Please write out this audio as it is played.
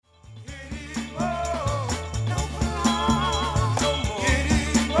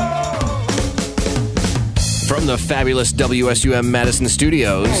the fabulous WSUM Madison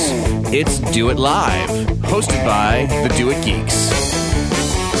Studios, it's Do It Live, hosted by the Do It Geeks.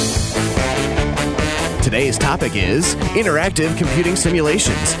 Today's topic is interactive computing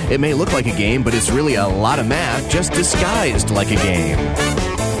simulations. It may look like a game, but it's really a lot of math just disguised like a game.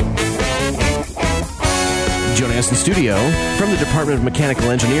 Joining us in studio from the Department of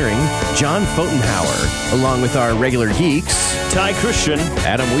Mechanical Engineering, John Fotenhauer, along with our regular geeks, Ty Christian,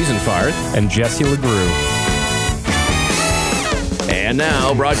 Adam Wiesenfart, and Jesse LeGroux. And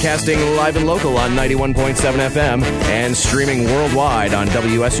now, broadcasting live and local on 91.7 FM and streaming worldwide on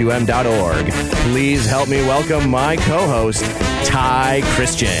WSUM.org. Please help me welcome my co-host, Ty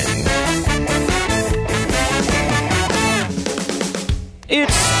Christian.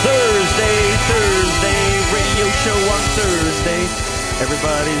 It's Thursday, radio show on Thursday.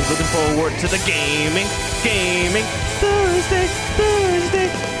 Everybody's looking forward to the gaming, Thursday,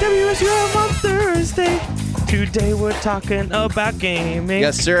 WSUM on Thursday. Today we're talking about gaming.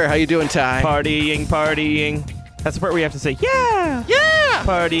 Yes, sir. How you doing, Ty? Partying. That's the part where you have to say, yeah.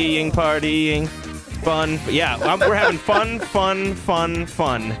 Partying. Fun. Yeah, we're having fun.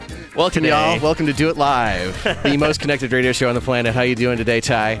 Welcome, today. y'all. Welcome to Do It Live, the most connected radio show on the planet. How you doing today,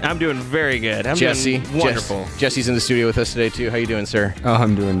 Ty? I'm doing very good. Jesse, doing wonderful. Jesse's in the studio with us today, too. How you doing, sir? Oh,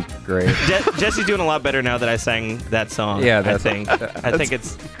 I'm doing great. Jesse's doing a lot better now that I sang that song. Yeah, I think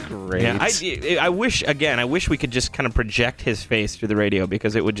it's great. Yeah, I wish we could just kind of project his face through the radio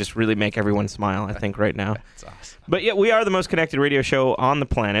because it would just really make everyone smile, I think, right now. That's awesome. But yeah, we are the most connected radio show on the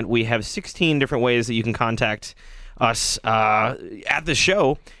planet. We have 16 different ways that you can contact us at the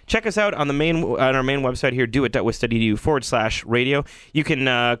show. Check us out on our main website here, doit.wis.edu/radio. You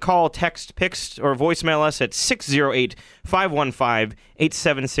can call, text, or voicemail us at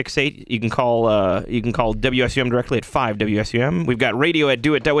 608-515-8768. You can call WSUM directly at 5WSUM. We've got radio at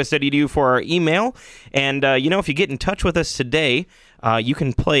doit.wis.edu for our email. And if you get in touch with us today, you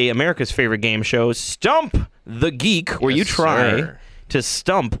can play America's favorite game show, Stump the Geek, where you try to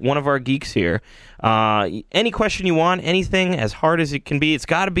stump one of our geeks here. Any question you want, anything as hard as it can be. It's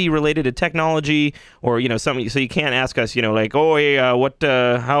got to be related to technology or something. So you can't ask us, oh, hey,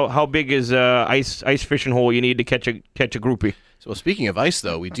 how big is ice fishing hole you need to catch a groupie? So, speaking of ice,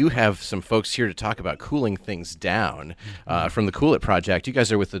 though, we do have some folks here to talk about cooling things down from the Cool It Project. You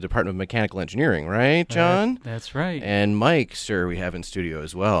guys are with the Department of Mechanical Engineering, right, John? That's right. And Mike, sir, we have in studio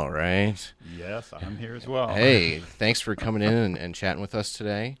as well, right? Yes, I'm here as well. Hey, thanks for coming in and chatting with us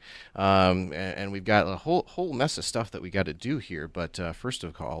today. And we've got a whole mess of stuff that we got to do here. But first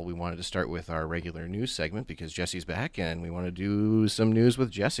of all, we wanted to start with our regular news segment because Jesse's back, and we want to do some news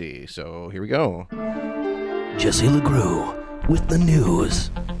with Jesse. So here we go. Jesse LeGroux with the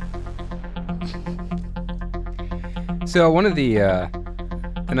news. So one of the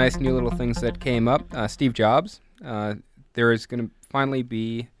nice new little things that came up, Steve Jobs, there is going to finally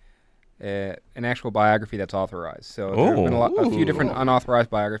be an actual biography that's authorized. So there have been a few different unauthorized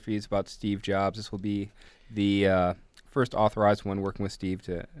biographies about Steve Jobs. This will be the first authorized one working with Steve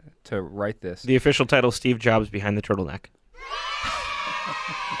to write this. The official title, Steve Jobs Behind the Turtleneck.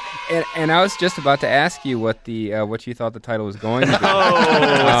 And I was just about to ask you what you thought the title was going to be. See,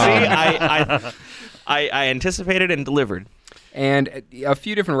 I anticipated and delivered. And a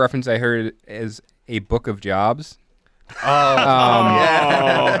few different references I heard as a book of jobs.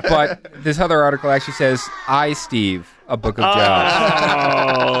 Yeah. But this other article actually says, I, Steve, a book of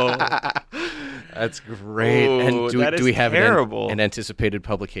jobs. That's great. Oh, And do we have terrible. an anticipated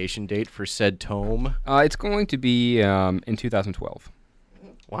publication date for said tome? It's going to be in 2012.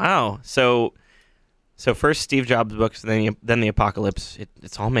 Wow. So first Steve Jobs books, then the apocalypse.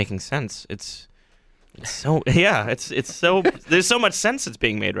 It's all making sense. It's so it's so there's so much sense that's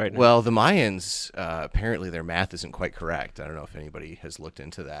being made right now. Well, the Mayans, apparently their math isn't quite correct. I don't know if anybody has looked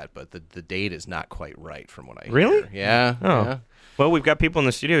into that, but the date is not quite right from what I hear. Really? Yeah. Oh. Yeah. Well, we've got people in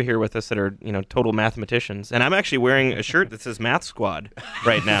the studio here with us that are, total mathematicians. And I'm actually wearing a shirt that says Math Squad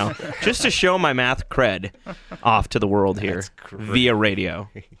right now, just to show my math cred off to the world here via radio.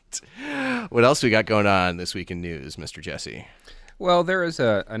 What else we got going on this week in news, Mr. Jesse? Well, there is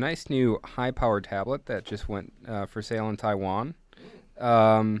a nice new high-powered tablet that just went for sale in Taiwan.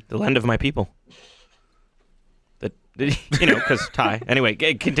 The land of my people. Because Thai. Anyway,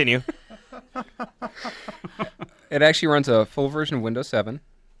 continue. It actually runs a full version of Windows 7.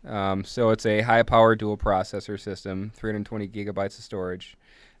 So it's a high-powered dual processor system, 320 gigabytes of storage.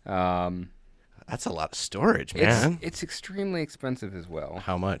 That's a lot of storage, man. It's extremely expensive as well.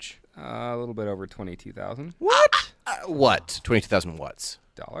 How much? A little bit over $22,000. What? What? 22,000 watts.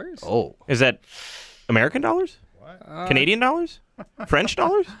 Dollars? Oh. Is that American dollars? What? Canadian dollars? French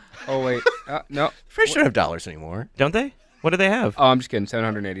dollars? Oh wait, no. French don't have dollars anymore. Don't they? What do they have? Oh, I'm just kidding.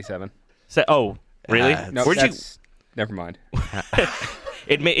 787. Really? No, Where'd you? Never mind.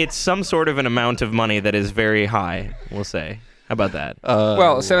 It's some sort of an amount of money that is very high. We'll say. How about that?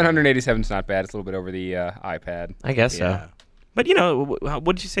 Well, 787 is not bad. It's a little bit over the iPad. I guess so. Yeah. But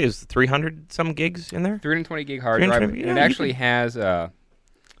what did you say? Is 300 some gigs in there? 320 gig hard drive. 320, And it actually has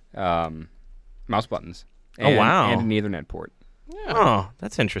mouse buttons. Oh, wow. And an Ethernet port. Yeah. Oh,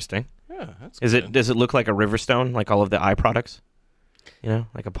 that's interesting. Yeah, that's Is good. it? Does it look like a Riverstone, like all of the iProducts?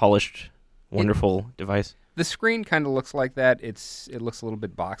 Like a polished, wonderful device. The screen kind of looks like that. It looks a little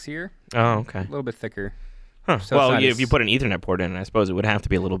bit boxier, Oh, okay. a little bit thicker. Huh. So it's Well, not if as- you put an Ethernet port in, I suppose it would have to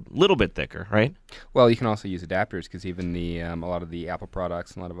be a little bit thicker, right? Well, you can also use adapters because even a lot of the Apple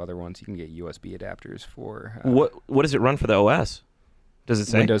products and a lot of other ones, you can get USB adapters for What does it run for the OS? Does it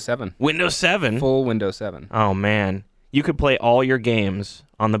say? Windows 7. Windows 7? Full Windows 7. Oh, man. You could play all your games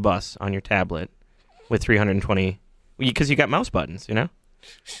on the bus on your tablet with 320, because you got mouse buttons,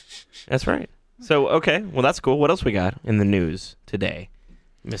 That's right. So, okay. Well, that's cool. What else we got in the news today,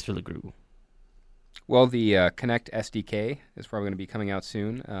 Mr. LeGroux? Well, the Connect SDK is probably going to be coming out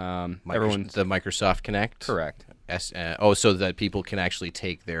soon. Everyone's the Microsoft Connect. correct. So that people can actually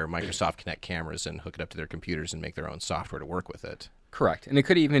take their Microsoft Connect cameras and hook it up to their computers and make their own software to work with it. Correct. And it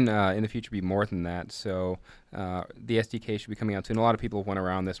could even, in the future, be more than that. So the SDK should be coming out soon. A lot of people have went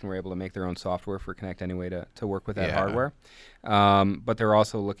around this and were able to make their own software for Connect anyway to work with that Yeah. hardware. But they're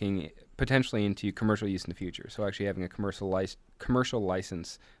also looking potentially into commercial use in the future. So actually having a commercial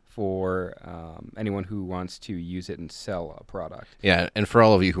license for anyone who wants to use it and sell a product. Yeah, and for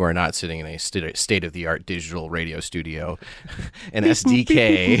all of you who are not sitting in a state-of-the-art digital radio studio, an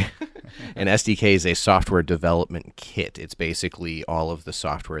SDK is a software development kit. It's basically all of the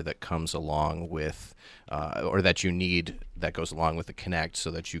software that comes along with, or that you need that goes along with the Kinect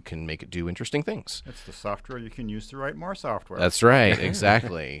so that you can make it do interesting things. It's the software you can use to write more software. That's right,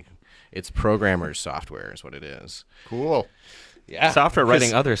 exactly. It's programmer's software is what it is. cool. Yeah. Software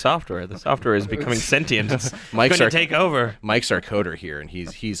writing other software. The software is becoming sentient. It's Mike's going our to take over. Mike's our coder here, and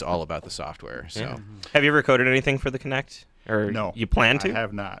he's all about the software. So Yeah. Have you ever coded anything for the Kinect? Or No. you plan to? I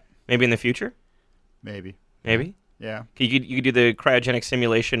have not. Maybe in the future? Maybe. Maybe? Yeah. You could do the cryogenic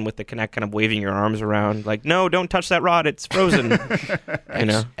simulation with the Kinect kind of waving your arms around, like, no, don't touch that rod, it's frozen.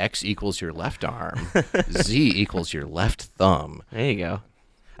 X equals your left arm, Z equals your left thumb. There you go.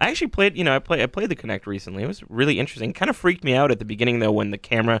 I actually played, I played the Kinect recently. It was really interesting. Kind of freaked me out at the beginning, though, when the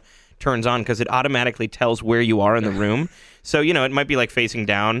camera turns on, because it automatically tells where you are in the room. So, it might be like facing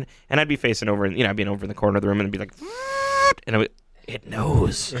down, and I'd be facing over, I'd be over in the corner of the room, and it'd be like, and it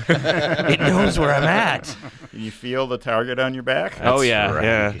knows. It knows where I'm at. Can you feel the target on your back? Oh, yeah, right.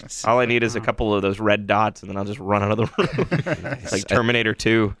 yeah. All I need is a couple of those red dots, and then I'll just run out of the room. It's like Terminator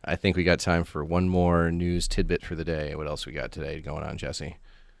 2. I think we got time for one more news tidbit for the day. What else we got today going on, Jesse?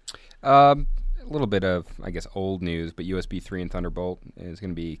 A little bit of, I guess, old news, but USB 3 and Thunderbolt is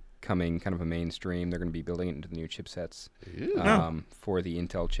going to be coming kind of a mainstream. They're going to be building it into the new chipsets for the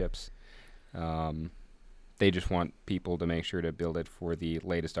Intel chips. They just want people to make sure to build it for the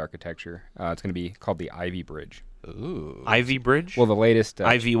latest architecture. It's going to be called the Ivy Bridge. Ooh. Ivy Bridge? Well, the latest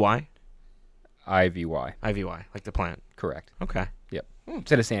IVY? IVY, IVY, like the plant. correct. Okay. Yep.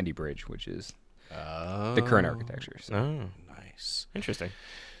 Instead of Sandy Bridge, which is the current architecture. So. Oh, Nice. interesting.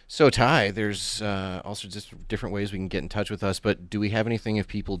 So, Ty, there's all sorts of different ways we can get in touch with us, but do we have anything if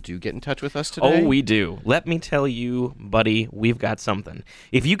people do get in touch with us today? Oh, we do. Let me tell you, buddy, we've got something.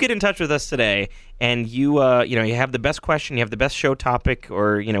 If you get in touch with us today and you have the best question, you have the best show topic,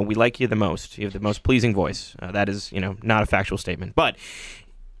 or, we like you the most, you have the most pleasing voice, that is, not a factual statement. But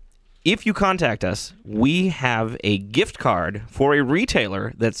if you contact us, we have a gift card for a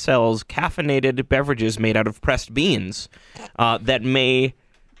retailer that sells caffeinated beverages made out of pressed beans that may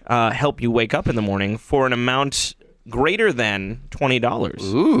help you wake up in the morning for an amount greater than $20.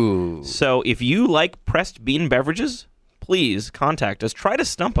 Ooh. So if you like pressed bean beverages, please contact us. Try to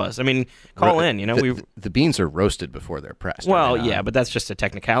stump us. I mean, call in. The beans are roasted before they're pressed. are Well, they not? yeah, but that's just a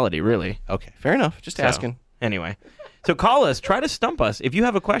technicality, really. Okay, fair enough. Just So, asking. Anyway, so call us. Try to stump us. If you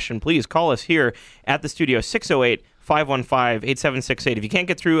have a question, please call us here at the studio, 608-515-8768. If you can't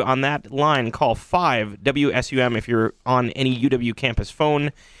get through on that line, call 5-WSUM if you're on any UW campus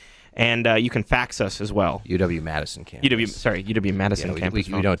phone. And you can fax us as well. UW-Madison campus. UW Madison Yeah, campus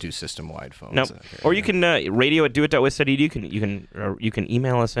we phone. don't do system-wide phones. Nope. Or you can radio at doit.wisc.edu. You can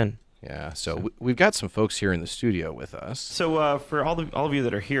email us in. Yeah, so we've got some folks here in the studio with us. So for all of you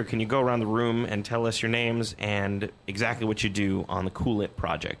that are here, can you go around the room and tell us your names and exactly what you do on the Cool It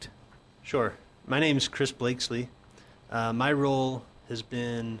project? Sure. My name is Chris Blakesley. My role has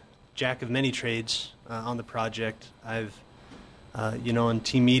been jack of many trades on the project. I've, in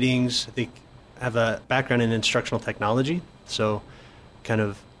team meetings, I think I have a background in instructional technology, so kind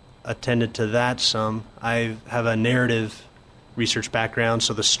of attended to that some. I have a narrative research background,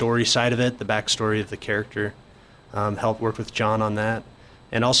 so the story side of it, the backstory of the character, helped work with John on that,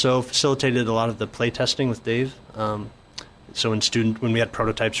 and also facilitated a lot of the play testing with Dave. So when we had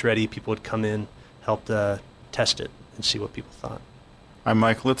prototypes ready, people would come in, help test it, and see what people thought. I'm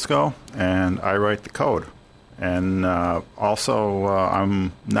Mike Litzko, and I write the code. And also,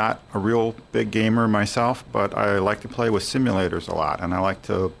 I'm not a real big gamer myself, but I like to play with simulators a lot, and I like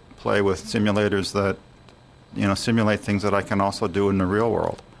to play with simulators that, simulate things that I can also do in the real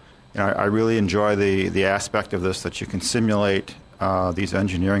world. I really enjoy the aspect of this, that you can simulate these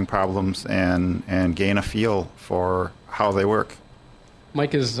engineering problems and gain a feel for how they work.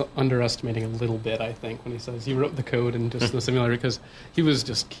 Mike is underestimating a little bit, I think, when he says he wrote the code and just the simulator, because he was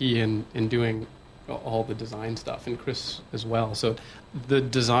just key in doing all the design stuff, and Chris as well. So the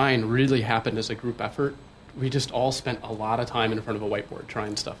design really happened as a group effort. We just all spent a lot of time in front of a whiteboard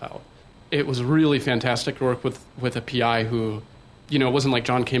trying stuff out. It was really fantastic to work with a PI who, it wasn't like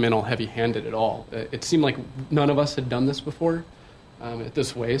John came in all heavy-handed at all. It seemed like none of us had done this before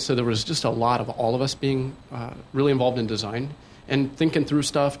this way, so there was just a lot of all of us being really involved in design and thinking through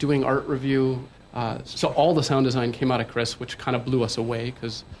stuff, doing art review. So all the sound design came out of Chris, which kind of blew us away,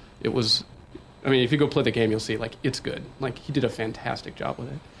 because it was... if you go play the game, you'll see, it's good. He did a fantastic job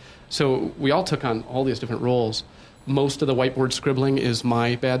with it. So we all took on all these different roles. Most of the whiteboard scribbling is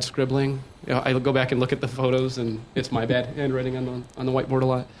my bad scribbling. I go back and look at the photos, and it's my bad handwriting on the whiteboard a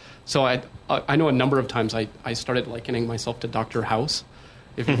lot. So I know a number of times I started likening myself to Dr. House,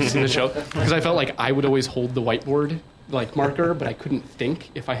 if you've seen the show, because I felt like I would always hold the whiteboard marker, but I couldn't think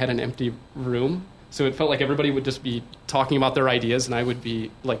if I had an empty room. So it felt like everybody would just be talking about their ideas, and I would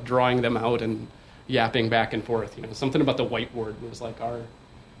be drawing them out and yapping back and forth. Something about the whiteboard was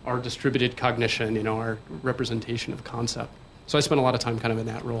our distributed cognition, our representation of concept. So I spent a lot of time kind of in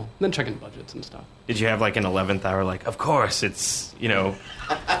that role, and then checking budgets and stuff. Did you have an 11th hour, of course, it's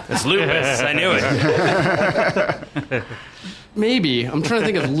lupus, I knew it. Maybe. I'm trying to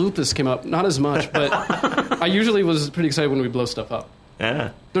think if lupus came up. Not as much, but I usually was pretty excited when we blow stuff up. Yeah.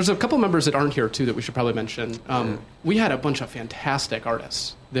 There's a couple members that aren't here, too, that we should probably mention. We had a bunch of fantastic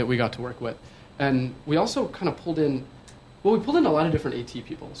artists that we got to work with. And we also kind of pulled in a lot of different AT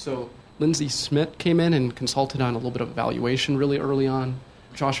people. So Lindsay Smith came in and consulted on a little bit of evaluation really early on.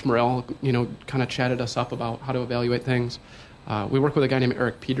 Josh Morell, kind of chatted us up about how to evaluate things. We worked with a guy named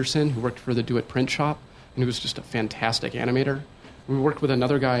Eric Peterson, who worked for the Do It Print Shop, and he was just a fantastic animator. We worked with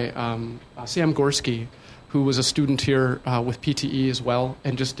another guy, Sam Gorski, who was a student here with PTE as well,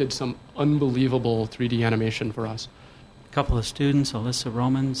 and just did some unbelievable 3D animation for us. A couple of students, Alyssa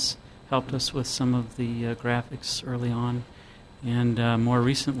Romans, helped us with some of the graphics early on, and more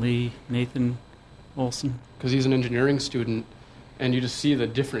recently, Nathan Olson. Because he's an engineering student, and you just see the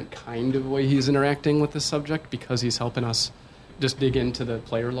different kind of way he's interacting with the subject, because he's helping us just dig into the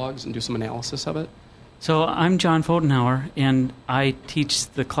player logs and do some analysis of it. So I'm John Fotenhauer, and I teach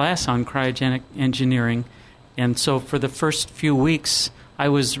the class on cryogenic engineering. And so for the first few weeks, I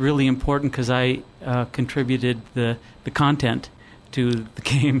was really important because I contributed the content to the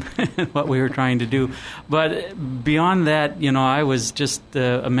game, what we were trying to do. But beyond that, I was just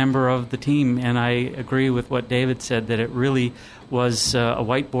a member of the team, and I agree with what David said, that it really was a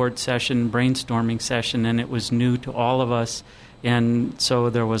whiteboard session, brainstorming session, and it was new to all of us. And so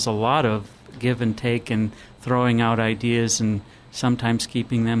there was a lot of give and take and throwing out ideas, and sometimes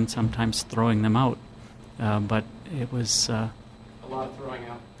keeping them, sometimes throwing them out. But it was... a lot of throwing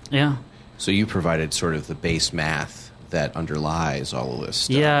out. Yeah. So you provided sort of the base math that underlies all of this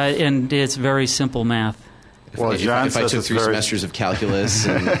stuff. Yeah, and it's very simple math. Well, If I took 3 semesters of calculus,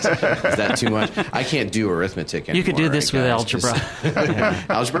 and is that too much? I can't do arithmetic anymore. You could do this with guys, algebra.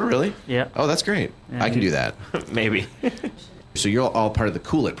 Algebra, really? Yeah. Oh, that's great. Yeah, I can do that. Maybe. So you're all part of the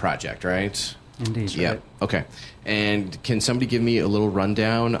Cool It project, right? Indeed. Yeah. Okay. And can somebody give me a little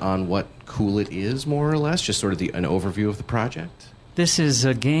rundown on what Cool It is, more or less? Just sort of an overview of the project? This is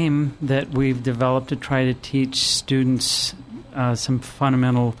a game that we've developed to try to teach students some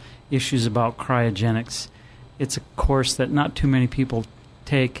fundamental issues about cryogenics. It's a course that not too many people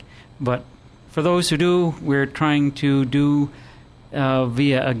take, but for those who do, we're trying to do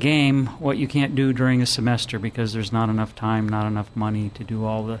via a game what you can't do during a semester because there's not enough time, not enough money to do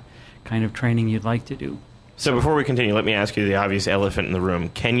all the kind of training you'd like to do. So before we continue, let me ask you the obvious elephant in the room.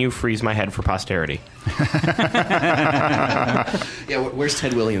 Can you freeze my head for posterity? Yeah, where's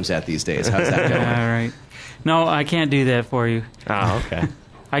Ted Williams at these days? How's that going? All right. No, I can't do that for you. Oh, okay.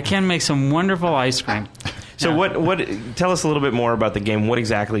 I can make some wonderful ice cream. So what? Tell us a little bit more about the game. What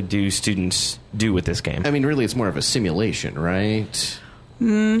exactly do students do with this game? I mean, really, it's more of a simulation, right?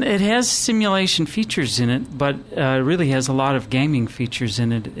 It has simulation features in it, but really has a lot of gaming features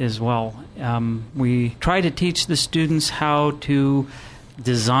in it as well. We try to teach the students how to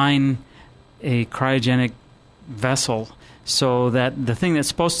design a cryogenic vessel so that the thing that's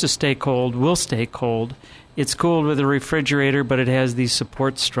supposed to stay cold will stay cold. It's cooled with a refrigerator, but it has these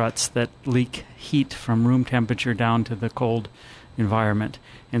support struts that leak heat from room temperature down to the cold environment.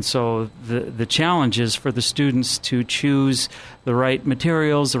 And so the challenge is for the students to choose the right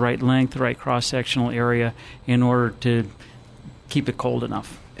materials, the right length, the right cross-sectional area in order to keep it cold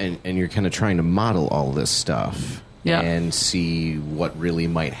enough. And you're kind of trying to model all this stuff. Yeah. And see what really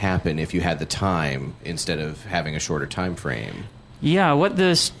might happen if you had the time instead of having a shorter time frame. Yeah, what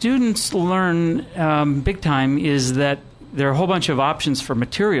the students learn big time is that there are a whole bunch of options for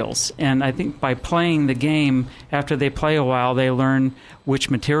materials. And I think by playing the game, after they play a while, they learn which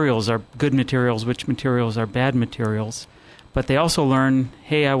materials are good materials, which materials are bad materials. But they also learn,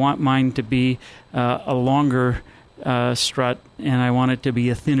 hey, I want mine to be a longer strut, and I want it to be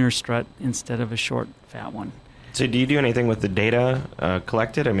a thinner strut instead of a short, fat one. So do you do anything with the data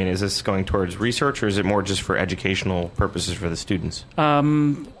collected? I mean, is this going towards research, or is it more just for educational purposes for the students?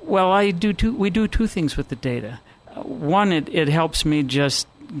 Well, we do two things with the data. One, it helps me just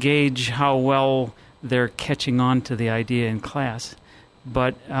gauge how well they're catching on to the idea in class.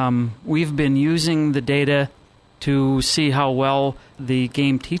 But we've been using the data to see how well the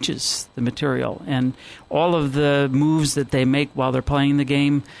game teaches the material. And all of the moves that they make while they're playing the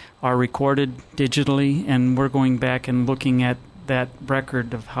game are recorded digitally, and we're going back and looking at that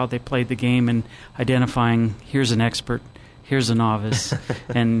record of how they played the game and identifying, here's an expert, here's a novice,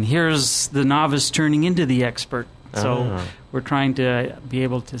 and here's the novice turning into the expert. So we're trying to be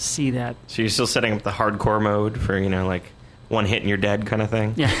able to see that. So you're still setting up the hardcore mode for, like one hit and you're dead kind of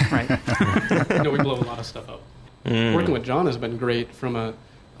thing? Yeah, right. We blow a lot of stuff up. Working with John has been great from a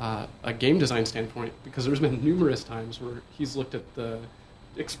game design standpoint, because there's been numerous times where he's looked at the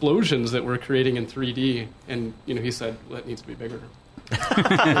explosions that we're creating in 3D, and he said, well, that needs to be bigger.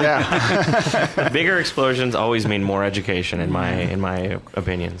 Yeah. Bigger explosions always mean more education, in my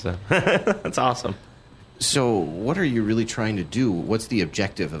opinion. So that's awesome. So what are you really trying to do? What's the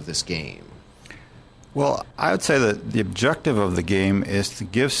objective of this game? Well, I would say that the objective of the game is to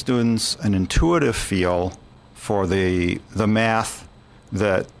give students an intuitive feel for the math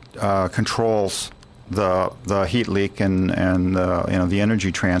that controls the heat leak and the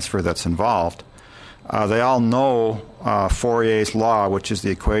energy transfer that's involved. They all know Fourier's law, which is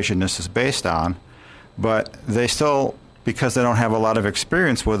the equation this is based on, but they still, because they don't have a lot of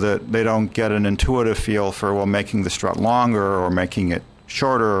experience with it, they don't get an intuitive feel for, making the strut longer or making it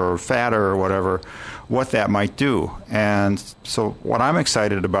shorter or fatter or whatever, what that might do. And so what I'm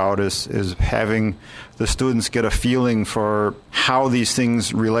excited about is having the students get a feeling for how these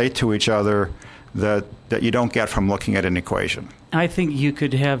things relate to each other that you don't get from looking at an equation. I think you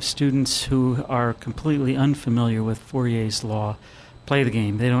could have students who are completely unfamiliar with Fourier's law play the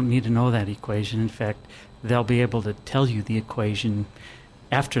game. They don't need to know that equation. In fact, they'll be able to tell you the equation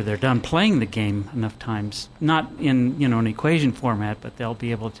after they're done playing the game enough times. Not in an equation format, but they'll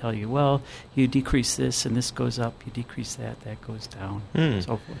be able to tell you, well, you decrease this and this goes up, you decrease that goes down, and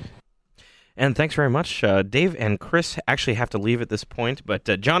so forth. And thanks very much. Dave and Chris actually have to leave at this point, but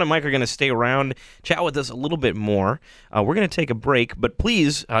John and Mike are going to stay around, chat with us a little bit more. We're going to take a break, but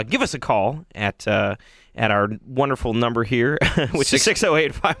please give us a call at our wonderful number here, which is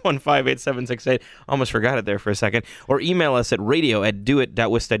 608-515-8768. Almost forgot it there for a second. Or email us at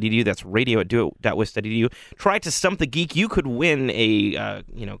radio@doit.wisc.edu. That's radio@doit.wisc.edu. Try to stump the geek. You could win a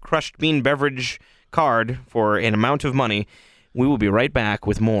crushed bean beverage card for an amount of money. We will be right back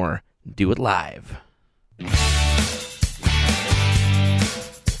with more Do It Live.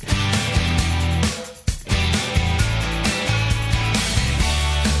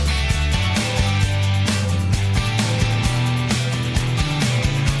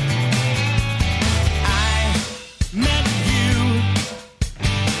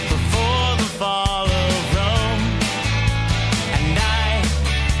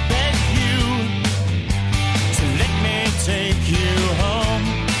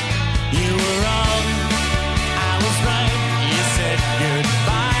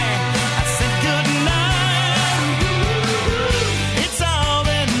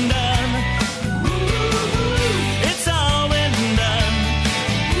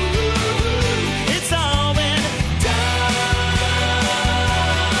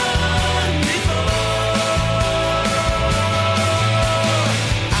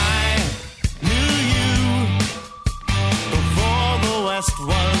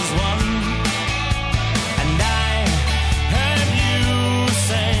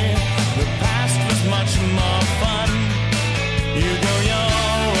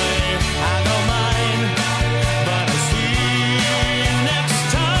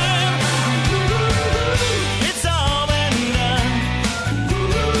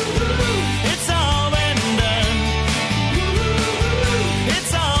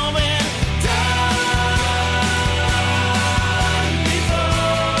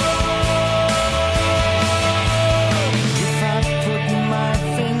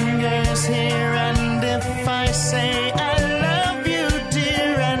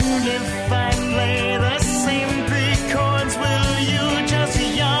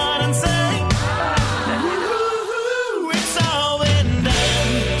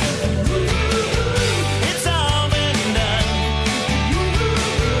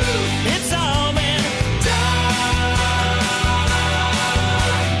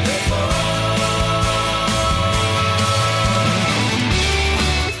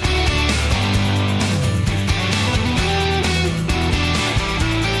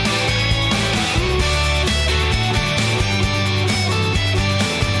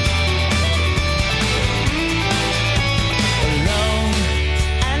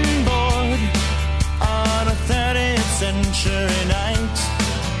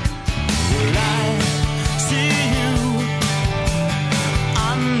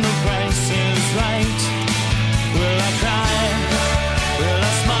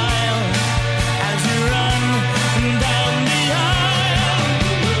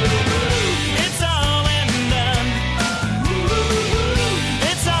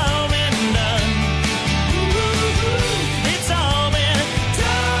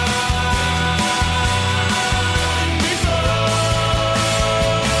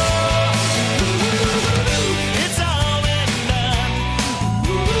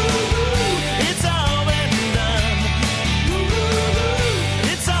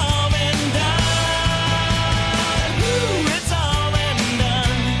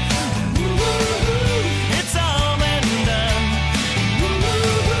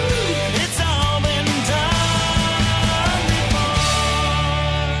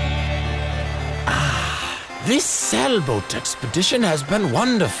 This sailboat expedition has been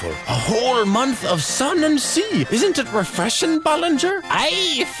wonderful. A whole month of sun and sea. Isn't it refreshing, Ballinger?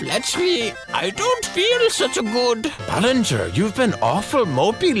 Aye, Fletchley. I don't feel such a good. Ballinger, you've been awful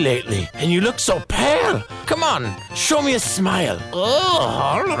mopey lately, and you look so pale. Come on, show me a smile.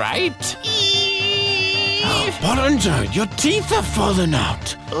 Oh, all right. Oh, Ballinger, your teeth are falling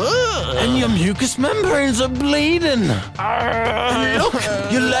out. And your mucous membranes are bleeding. And look,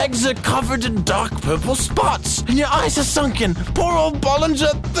 your legs are covered in dark purple spots. And your eyes are sunken. Poor old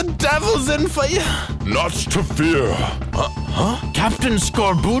Ballinger, the devil's in for you. Not to fear. Captain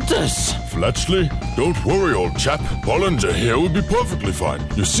Scorbutus. Fletchley, don't worry, old chap. Bollinger here will be perfectly fine.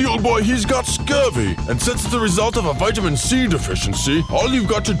 You see, old boy, he's got scurvy. And since it's the result of a vitamin C deficiency, all you've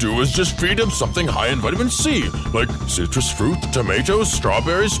got to do is just feed him something high in vitamin C, like citrus fruit, tomatoes,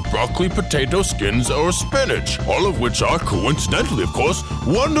 strawberries, broccoli, potato skins, or spinach. All of which are, coincidentally, of course,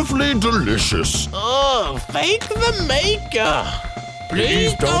 wonderfully delicious. Oh, thank the maker.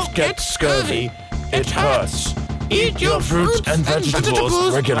 Please don't get scurvy. It hurts. Eat your fruits and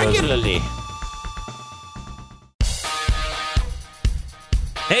vegetables regularly.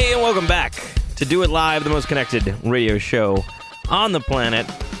 Hey, and welcome back to Do It Live, the most connected radio show on the planet.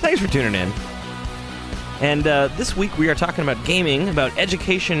 Thanks for tuning in. And this week we are talking about gaming, about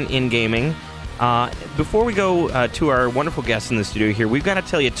education in gaming. Before we go to our wonderful guests in the studio here, we've got to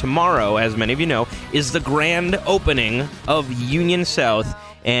tell you, tomorrow, as many of you know, is the grand opening of Union South.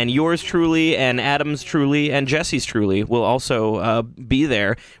 And yours truly, and Adam's truly, and Jesse's truly will also be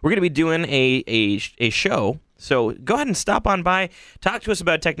there. We're going to be doing a show. So go ahead and stop on by. Talk to us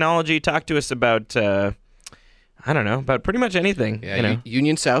about technology. Talk to us about, I don't know, about pretty much anything. Yeah, you know.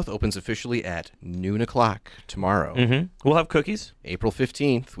 Union South opens officially at noon o'clock tomorrow. Mm-hmm. We'll have cookies. April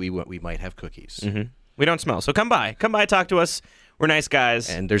 15th, we might have cookies. Mm-hmm. We don't smell. So come by. Come by, talk to us. We're nice guys.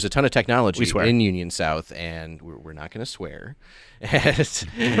 And there's a ton of technology We swear. in Union South, and we're not going to swear.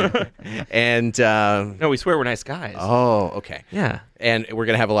 and no, we swear we're nice guys. Oh, okay. Yeah. And we're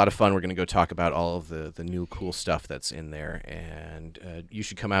going to have a lot of fun. We're going to go talk about all of the new cool stuff that's in there. And you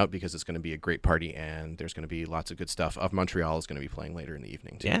should come out because it's going to be a great party, and there's going to be lots of good stuff. Of Montreal is going to be playing later in the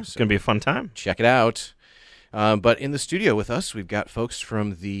evening, too. Yeah, it's going to be a fun time. Check it out. But in the studio with us, we've got folks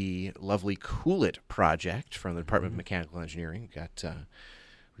from the lovely Cool It project from the Department of Mechanical Engineering.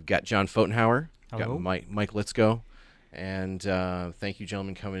 We've got John Fotenhauer. We've got Mike Litzko. And thank you,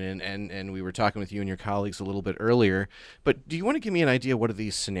 gentlemen, coming in. And we were talking with you and your colleagues a little bit earlier. But do you want to give me an idea what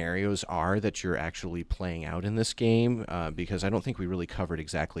these scenarios are that you're actually playing out in this game? Because I don't think we really covered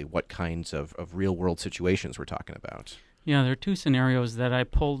exactly what kinds of real-world situations we're talking about. Yeah, there are two scenarios that I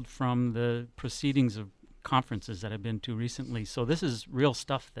pulled from the proceedings of conferences that I've been to recently. So this is real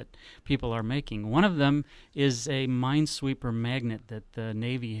stuff that people are making. One of them is a minesweeper magnet that the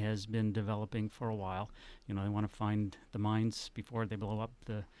Navy has been developing for a while. You know, they want to find the mines before they blow up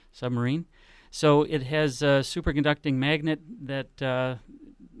the submarine. So it has a superconducting magnet that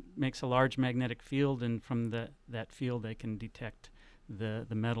makes a large magnetic field, and from that field they can detect the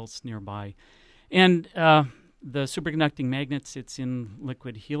metals nearby. And the superconducting magnet sits in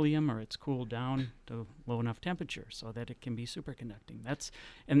liquid helium, or it's cooled down to low enough temperature so that it can be superconducting.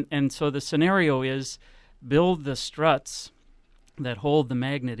 And so the scenario is build the struts that hold the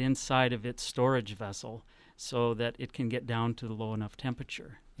magnet inside of its storage vessel so that it can get down to the low enough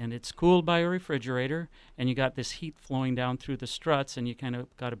temperature. And it's cooled by a refrigerator, and you got this heat flowing down through the struts, and you kind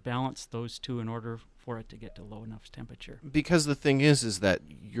of got to balance those two in order for it to get to low enough temperature. Because the thing is that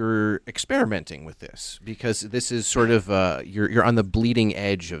you're experimenting with this, because this is sort of you're on the bleeding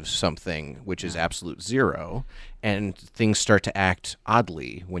edge of something which is absolute zero, and things start to act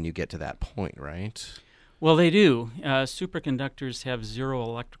oddly when you get to that point, right? Well, they do. Superconductors have zero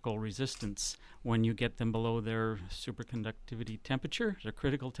electrical resistance when you get them below their superconductivity temperature, their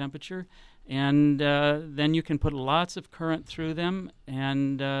critical temperature, and then you can put lots of current through them,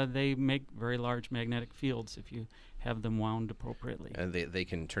 and they make very large magnetic fields if you have them wound appropriately. And they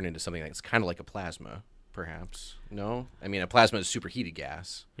can turn into something that's kind of like a plasma, perhaps. No? I mean, a plasma is superheated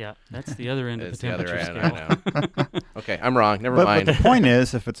gas. Yeah, that's the other end of the the other temperature end, scale. I know. Okay, I'm wrong. Never mind. But the point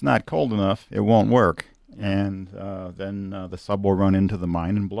is, if it's not cold enough, it won't work. And then the sub will run into the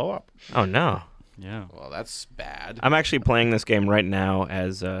mine and blow up. Oh, no. Yeah. Well, that's bad. I'm actually playing this game right now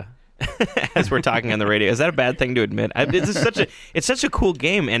as as we're talking on the radio. Is that a bad thing to admit? It's such a cool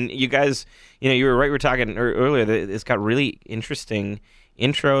game, and you guys, you were right. We were talking earlier that it's got really interesting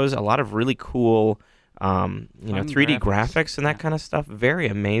intros, a lot of really cool, 3D graphics and that kind of stuff. Very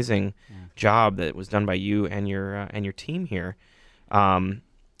amazing job that was done by you and your team here.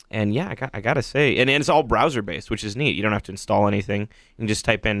 And yeah, I gotta say, and it's all browser based, which is neat. You don't have to install anything. You can just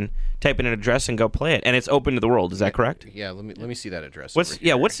type in an address and go play it, and it's open to the world. Is that correct? Yeah. Let me see that address. What's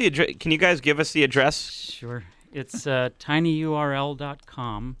the address? Can you guys give us the address? Sure. It's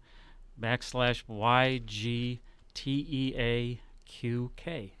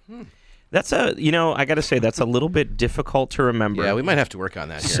tinyurl.com/YGTEAQK. That's I got to say that's a little bit difficult to remember. Yeah, we might have to work on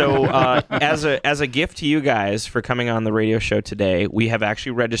that here. So, as a gift to you guys for coming on the radio show today, we have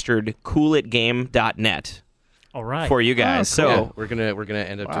actually registered coolitgame.net. All right. For you guys. Oh, cool. So we're gonna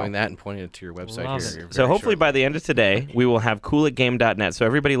end up doing that and pointing it to your website Love here. it. So hopefully by the end of today, we will have coolitgame.net. So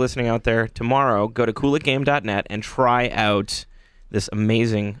everybody listening out there, tomorrow, go to coolitgame.net and try out this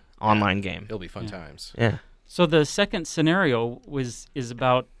amazing online game. It'll be fun times. Yeah. So the second scenario is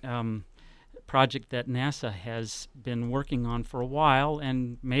about project that NASA has been working on for a while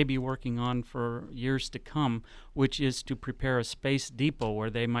and maybe working on for years to come, which is to prepare a space depot where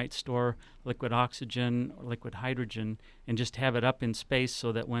they might store liquid oxygen or liquid hydrogen and just have it up in space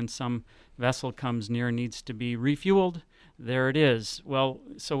so that when some vessel comes near and needs to be refueled, there it is. Well,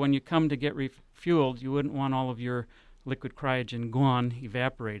 so when you come to get refueled, you wouldn't want all of your liquid cryogen gone,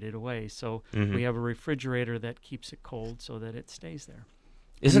 evaporated away. So we have a refrigerator that keeps it cold so that it stays there.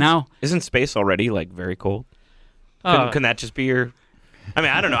 Isn't space already like very cold? Can that just be your? I mean,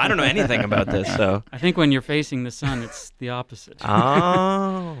 I don't know. I don't know anything about this. So I think when you're facing the sun, it's the opposite.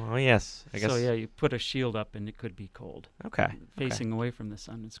 Oh, yes. I guess. So yeah, you put a shield up and it could be cold. Okay. Facing away from the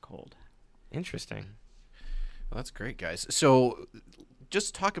sun, it's cold. Interesting. Well, that's great, guys. So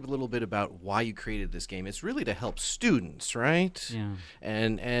just talk a little bit about why you created this game. It's really to help students, right? Yeah.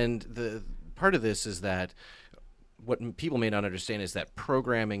 And the part of this is that what people may not understand is that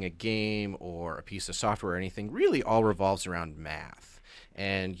programming a game or a piece of software or anything really all revolves around math.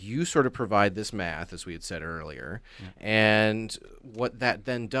 And you sort of provide this math, as we had said earlier. Yeah. And what that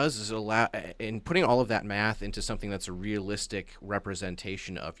then does is allow, in putting all of that math into something that's a realistic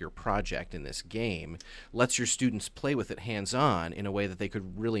representation of your project in this game, lets your students play with it hands-on in a way that they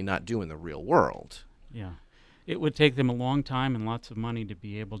could really not do in the real world. Yeah. It would take them a long time and lots of money to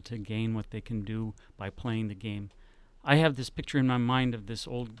be able to gain what they can do by playing the game. I have this picture in my mind of this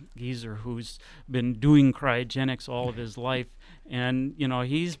old geezer who's been doing cryogenics all of his life, and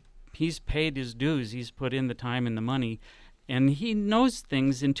he's paid his dues. He's put in the time and the money, and he knows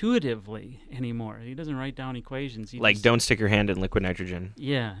things intuitively anymore. He doesn't write down equations. Like, don't stick your hand in liquid nitrogen.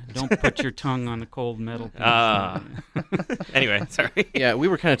 Yeah, don't put your tongue on a cold metal piece. Anyway, sorry. Yeah, we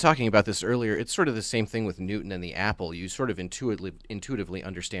were kind of talking about this earlier. It's sort of the same thing with Newton and the apple. You sort of intuitively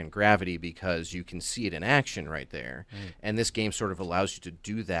understand gravity because you can see it in action right there. Right. And this game sort of allows you to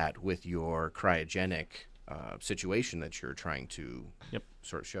do that with your cryogenic situation that you're trying to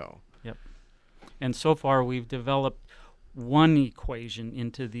sort of show. Yep. And so far we've developed one equation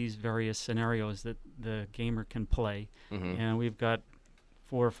into these various scenarios that the gamer can play. And we've got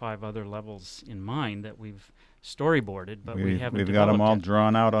 4 or 5 other levels in mind that we've storyboarded, but we haven't. We've got them all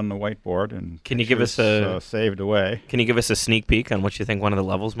drawn out on the whiteboard, and can you give us saved away? Can you give us a sneak peek on what you think one of the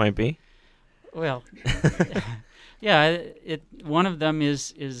levels might be? Well, yeah, one of them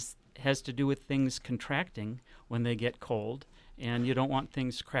has to do with things contracting when they get cold, and you don't want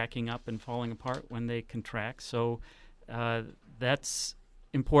things cracking up and falling apart when they contract. So that's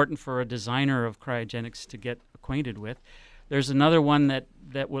important for a designer of cryogenics to get acquainted with. There's another one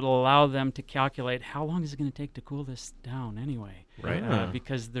that would allow them to calculate how long is it going to take to cool this down anyway, right?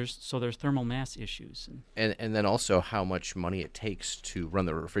 Because there's thermal mass issues, and then also how much money it takes to run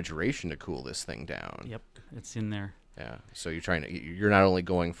the refrigeration to cool this thing down. Yep, it's in there. Yeah, so you're not only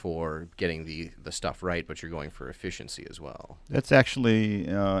going for getting the stuff right, but you're going for efficiency as well. That's actually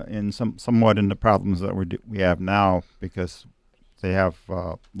somewhat in the problems that we have now, because they have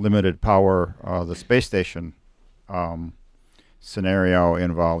limited power. The space station scenario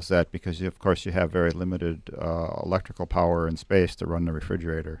involves that because, of course, you have very limited electrical power in space to run the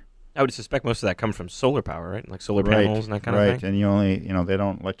refrigerator. I would suspect most of that comes from solar power, right? Like solar panels and that kind of thing. Right, and you only, they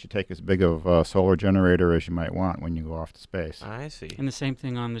don't let you take as big of a solar generator as you might want when you go off to space. I see. And the same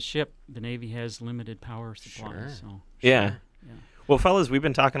thing on the ship. The Navy has limited power supply. Sure. So yeah. Well, fellas, we've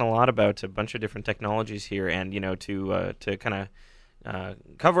been talking a lot about a bunch of different technologies here, and to kind of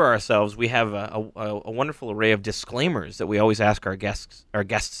cover ourselves, we have a wonderful array of disclaimers that we always ask our guests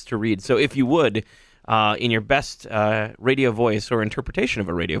to read. So if you would, in your best radio voice or interpretation of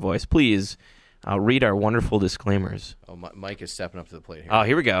a radio voice, please read our wonderful disclaimers. Oh, Mike is stepping up to the plate here. Oh,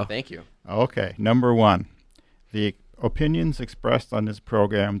 here we go. Thank you. Okay, number 1. The opinions expressed on this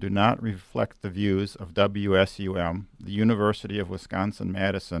program do not reflect the views of WSUM, the University of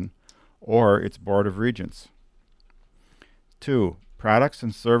Wisconsin-Madison, or its Board of Regents. 2. products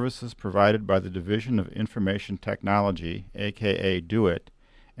and services provided by the Division of Information Technology, aka DOIT,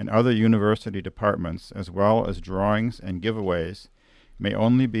 and other university departments, as well as drawings and giveaways, may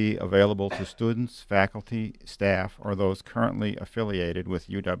only be available to students, faculty, staff, or those currently affiliated with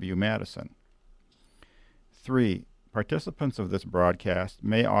UW-Madison. 3. Participants of this broadcast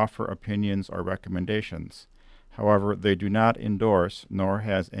may offer opinions or recommendations. However, they do not endorse, nor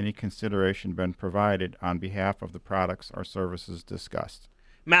has any consideration been provided on behalf of the products or services discussed.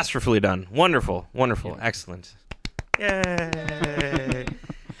 Masterfully done. Wonderful. Wonderful. Excellent. Yay.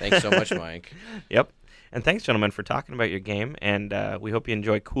 Thanks so much, Mike. Yep. And thanks, gentlemen, for talking about your game. And we hope you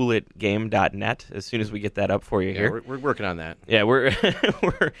enjoy coolitgame.net as soon as we get that up for you here. We're working on that. Yeah, we're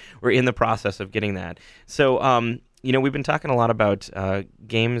we're in the process of getting that. So, we've been talking a lot about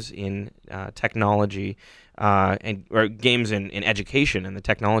games in technology or games in education and the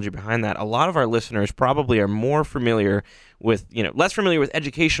technology behind that. A lot of our listeners probably are more familiar with, less familiar with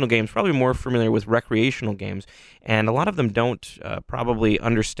educational games, probably more familiar with recreational games. And a lot of them don't probably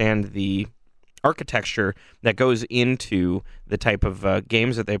understand the architecture that goes into the type of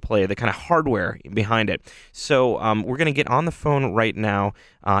games that they play, the kind of hardware behind it. So we're going to get on the phone right now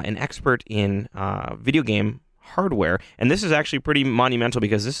an expert in video game hardware, and this is actually pretty monumental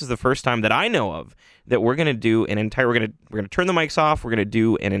because this is the first time that I know of that we're going to do an entire. We're going to turn the mics off. We're going to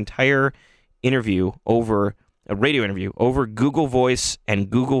do an entire interview over a radio interview over Google Voice and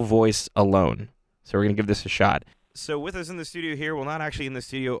Google Voice alone. So we're going to give this a shot. So with us in the studio here, well, not actually in the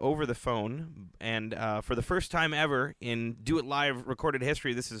studio, over the phone, and for the first time ever in Do It Live recorded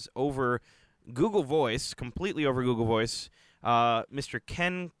history, this is over Google Voice, completely over Google Voice, Mr.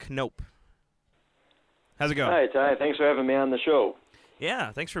 Ken Knope. How's it going? Hi, Ty. Thanks for having me on the show.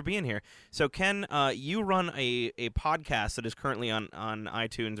 Yeah, thanks for being here. So, Ken, you run a podcast that is currently on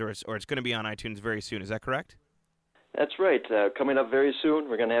iTunes, or it's going to be on iTunes very soon. Is that correct? That's right. Coming up very soon,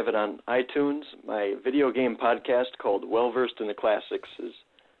 we're going to have it on iTunes. My video game podcast called Well Versed in the Classics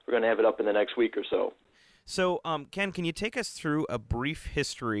we're going to have it up in the next week or so. So, Ken, can you take us through a brief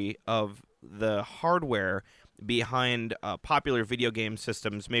history of the hardware behind popular video game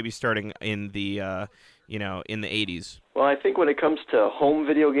systems, maybe starting in the in the 80s? Well, I think when it comes to home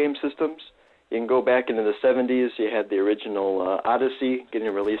video game systems, you can go back into the 70s. You had the original Odyssey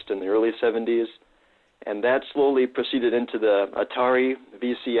getting released in the early 70s, and that slowly proceeded into the Atari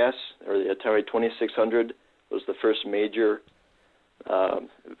VCS, or the Atari 2600 was the first major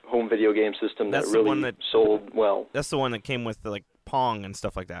home video game system that really sold well. That's the one that came with the Pong and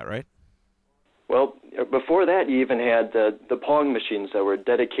stuff like that, right? Well, before that, you even had the Pong machines that were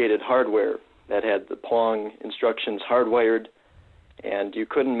dedicated hardware that had the Pong instructions hardwired, and you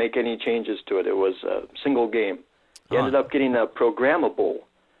couldn't make any changes to it. It was a single game. You ended up getting programmable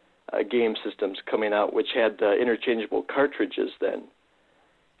game systems coming out, which had interchangeable cartridges then.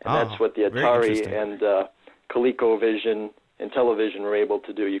 And that's what the Atari and ColecoVision and Television were able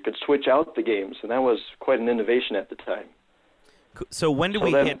to do. You could switch out the games, and that was quite an innovation at the time. So when do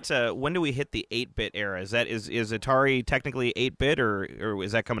we hit the 8-bit era? Is Atari technically 8-bit, or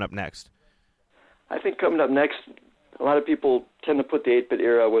is that coming up next? I think coming up next, a lot of people tend to put the 8-bit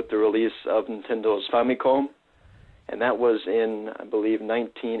era with the release of Nintendo's Famicom, and that was in, I believe,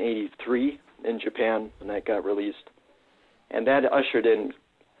 1983 in Japan when that got released. And that ushered in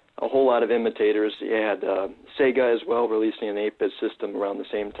a whole lot of imitators. You had Sega as well releasing an 8-bit system around the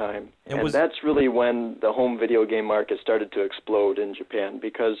same time. And that's really when the home video game market started to explode in Japan,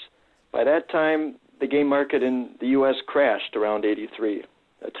 because by that time, the game market in the U.S. crashed around 83.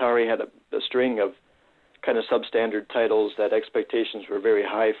 Atari had a string of kind of substandard titles that expectations were very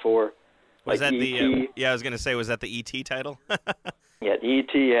high for. Was like that E.T. I was going to say, was that the E.T. title? Yeah,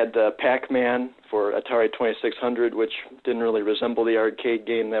 E.T. had Pac-Man for Atari 2600, which didn't really resemble the arcade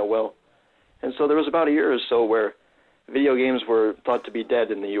game that well. And so there was about a year or so where video games were thought to be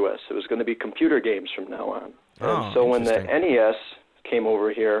dead in the U.S. It was going to be computer games from now on. And so when the NES came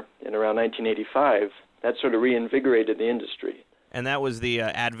over here in around 1985, that sort of reinvigorated the industry. And that was the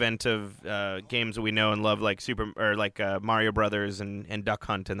advent of games that we know and love, like Mario Brothers and Duck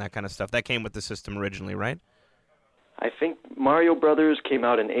Hunt and that kind of stuff. That came with the system originally, right? I think Mario Brothers came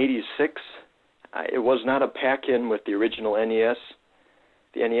out in 86. It was not a pack-in with the original NES.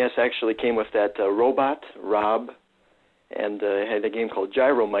 The NES actually came with that robot, Rob, and had a game called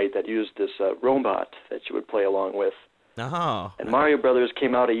Gyromite that used this robot that you would play along with. Oh. And Mario Brothers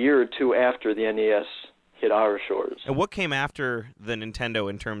came out a year or two after the NES hit our shores. And what came after the Nintendo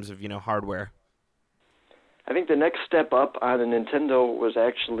in terms of, hardware? I think the next step up on the Nintendo was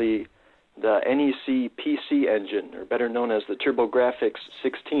actually the NEC PC engine, or better known as the TurboGrafx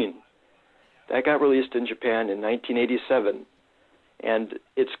 16. That got released in Japan in 1987, And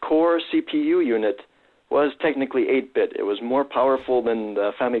its core CPU unit was technically 8-bit. It was more powerful than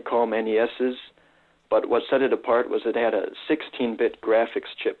the Famicom NES's, but what set it apart was it had a 16-bit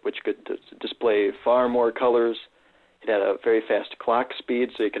graphics chip, which could display far more colors. It had a very fast clock speed,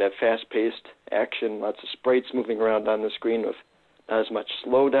 so you could have fast-paced action, lots of sprites moving around on the screen with not as much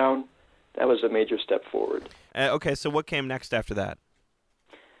slowdown. That was a major step forward. Okay, so what came next after that?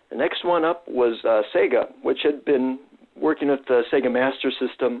 The next one up was Sega, which had been working with the Sega Master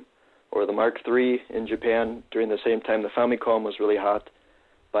System, or the Mark III in Japan, during the same time the Famicom was really hot.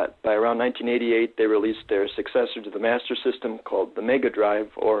 But by around 1988, they released their successor to the Master System called the Mega Drive,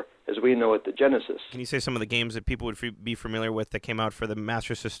 or as we know it, the Genesis. Can you say some of the games that people would be familiar with that came out for the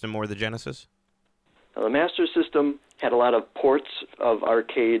Master System or the Genesis? Now, the Master System had a lot of ports of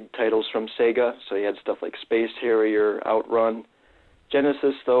arcade titles from Sega, so you had stuff like Space Harrier, Outrun.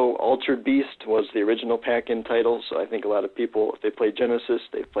 Genesis, though, Altered Beast was the original pack-in title, so I think a lot of people, if they played Genesis,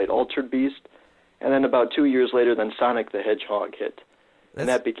 they played Altered Beast. And then about 2 years later, then Sonic the Hedgehog hit. And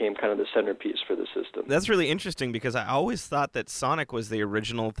that became kind of the centerpiece for the system. That's really interesting because I always thought that Sonic was the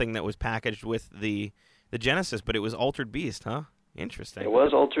original thing that was packaged with the Genesis, but it was Altered Beast, huh? Interesting. It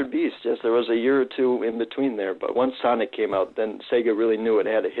was Altered Beast, yes. There was a year or two in between there, but once Sonic came out, then Sega really knew it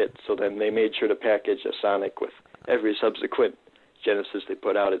had a hit, so then they made sure to package a Sonic with every subsequent Genesis they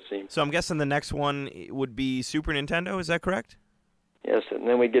put out, it seems. So I'm guessing the next one would be Super Nintendo, is that correct? Yes, and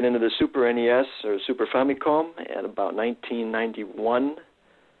then we get into the Super NES, or Super Famicom, at about 1991.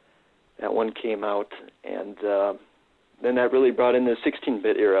 That one came out, and then that really brought in the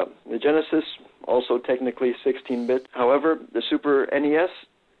 16-bit era. The Genesis, also technically 16-bit. However, the Super NES,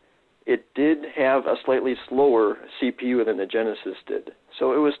 it did have a slightly slower CPU than the Genesis did.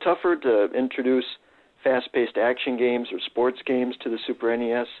 So it was tougher to introduce fast-paced action games or sports games to the Super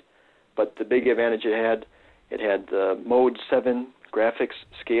NES, but the big advantage it had Mode 7 graphics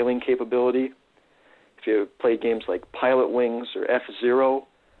scaling capability. If you played games like Pilot Wings or F-Zero,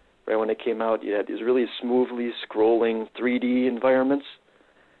 right when it came out, you had these really smoothly scrolling 3D environments,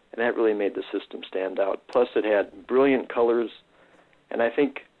 and that really made the system stand out. Plus, it had brilliant colors, and I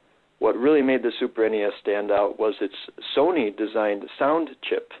think what really made the Super NES stand out was its Sony-designed sound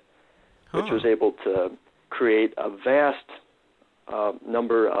chip, which was able to create a vast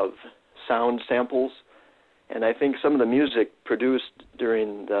number of sound samples. And I think some of the music produced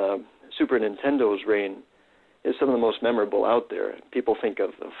during the Super Nintendo's reign is some of the most memorable out there. People think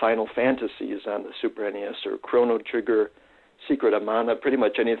of the Final Fantasies on the Super NES, or Chrono Trigger, Secret of Mana, pretty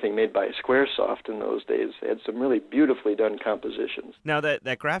much anything made by Squaresoft in those days. They had some really beautifully done compositions. Now, that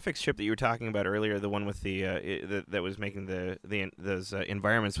graphics chip that you were talking about earlier, the one with that was making those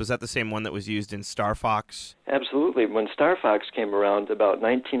environments, was that the same one that was used in Star Fox? Absolutely. When Star Fox came around about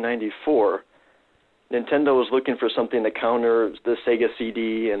 1994, Nintendo was looking for something to counter the Sega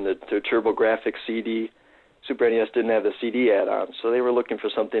CD and the TurboGrafx CD. Super NES didn't have the CD add-on, so they were looking for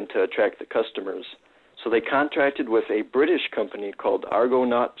something to attract the customers. So they contracted with a British company called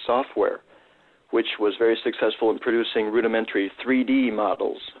Argonaut Software, which was very successful in producing rudimentary 3D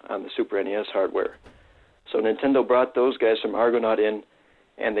models on the Super NES hardware. So Nintendo brought those guys from Argonaut in,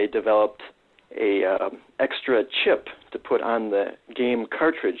 and they developed a extra chip to put on the game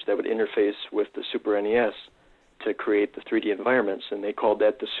cartridge that would interface with the Super NES to create the 3D environments, and they called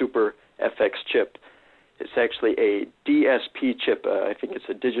that the Super FX chip. It's actually a DSP chip. I think it's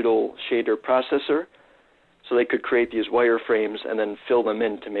a digital shader processor. So they could create these wireframes and then fill them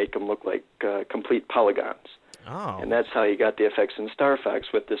in to make them look like complete polygons. Oh. And that's how you got the effects in Star Fox,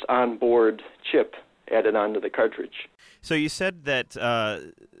 with this onboard chip added onto the cartridge. So you said that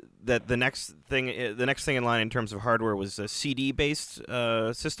that the next thing in line in terms of hardware was CD-based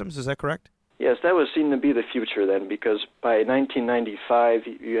systems. Is that correct? Yes, that was seen to be the future then, because by 1995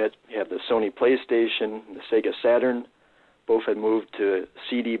 you had the Sony PlayStation, the Sega Saturn, both had moved to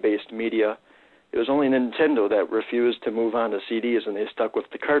CD-based media. It was only Nintendo that refused to move on to CDs, and they stuck with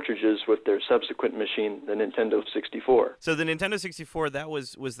the cartridges with their subsequent machine, the Nintendo 64. So the Nintendo 64, that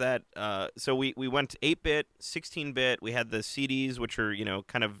was that. So we went to 8-bit, 16-bit. We had the CDs, which are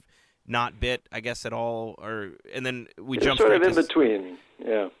kind of not bit, I guess, at all, and then we jumped sort straight of in between.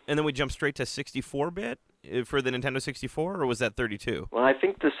 Yeah. And then we jumped straight to 64-bit for the Nintendo 64, or was that 32? Well, I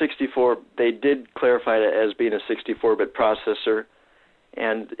think the 64, they did clarify it as being a 64-bit processor,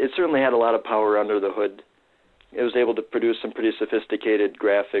 and it certainly had a lot of power under the hood. It was able to produce some pretty sophisticated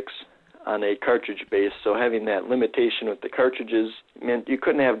graphics on a cartridge base, so having that limitation with the cartridges meant you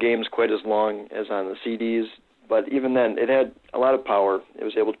couldn't have games quite as long as on the CDs, but even then, it had a lot of power. It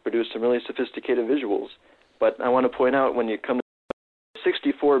was able to produce some really sophisticated visuals. But I want to point out, when you come to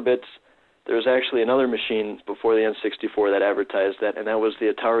 64 bits, there was actually another machine before the N64 that advertised that, and that was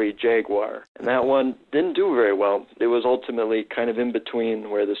the Atari Jaguar. And that one didn't do very well. It was ultimately kind of in between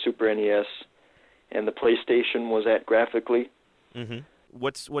where the Super NES and the PlayStation was at graphically. Mm-hmm.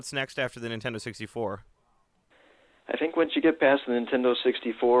 What's next after the Nintendo 64? I think once you get past the Nintendo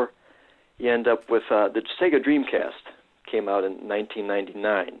 64, you end up with the Sega Dreamcast came out in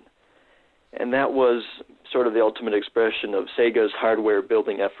 1999. And that was sort of the ultimate expression of Sega's hardware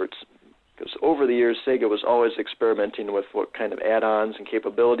building efforts. Because over the years, Sega was always experimenting with what kind of add-ons and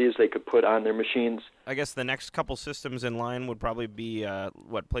capabilities they could put on their machines. I guess the next couple systems in line would probably be,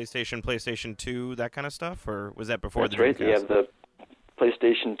 PlayStation, PlayStation 2, that kind of stuff? Or was that before That's the Dreamcast? That's right. You have the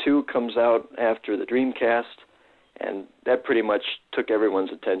PlayStation 2 comes out after the Dreamcast, and that pretty much took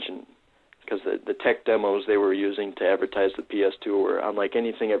everyone's attention. Because the tech demos they were using to advertise the PS2 were unlike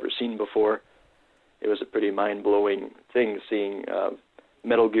anything ever seen before. It was a pretty mind-blowing thing seeing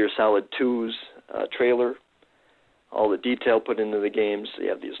Metal Gear Solid 2's trailer, all the detail put into the games. You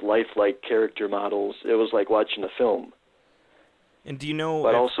have these lifelike character models. It was like watching a film. And do you know...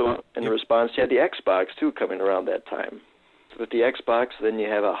 But also, in response, you had the Xbox, too, coming around that time. With the Xbox, then you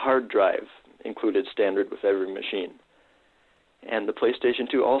have a hard drive included standard with every machine. And the PlayStation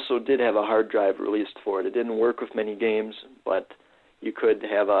 2 also did have a hard drive released for it. It didn't work with many games, but you could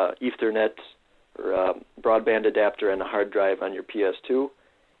have a Ethernet or a broadband adapter and a hard drive on your PS2,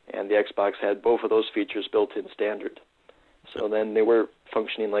 and the Xbox had both of those features built in standard. So then they were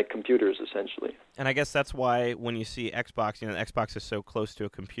functioning like computers, essentially. And I guess that's why when you see Xbox, the Xbox is so close to a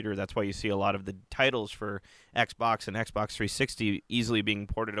computer, that's why you see a lot of the titles for Xbox and Xbox 360 easily being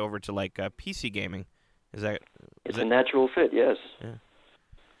ported over to, PC gaming. It's a natural fit, yes. Yeah.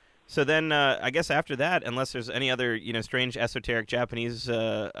 So then, I guess after that, unless there's any other, strange esoteric Japanese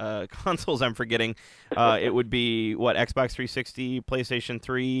consoles I'm forgetting, it would be Xbox 360, PlayStation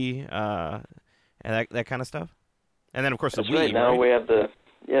 3, and that kind of stuff. And then, of course, That's the Wii. Right. Now we have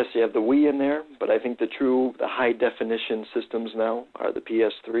you have the Wii in there, but I think the high definition systems now are the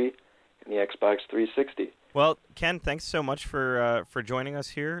PS3 and the Xbox 360. Well, Ken, thanks so much for joining us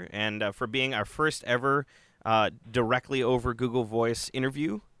here and for being our first ever directly over Google Voice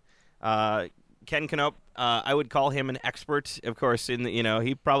interview. Ken Knoop, I would call him an expert, of course.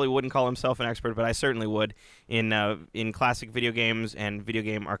 He probably wouldn't call himself an expert, but I certainly would in classic video games and video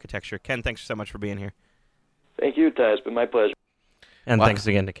game architecture. Ken, thanks so much for being here. Thank you, Ty. It's been my pleasure. And thanks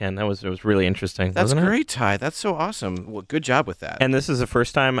again to Ken. It was really interesting. That's great, Ty. That's so awesome. Well, good job with that. And this is the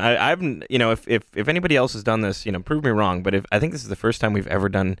first time I've if anybody else has done this, prove me wrong. But I think this is the first time we've ever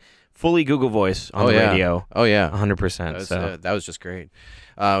done fully Google Voice on the radio. Oh yeah, 100%. That was just great.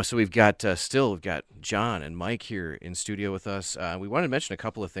 So we've got John and Mike here in studio with us. We wanted to mention a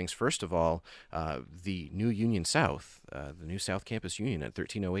couple of things. First of all, the new Union South, the new South Campus Union at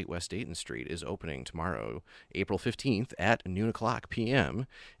 1308 West Dayton Street is opening tomorrow, April 15th at noon o'clock p.m.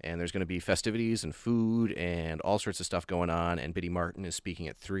 And there's going to be festivities and food and all sorts of stuff going on. And Biddy Martin is speaking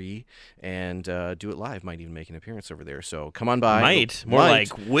at 3, and Do It Live might even make an appearance over there. So come on by.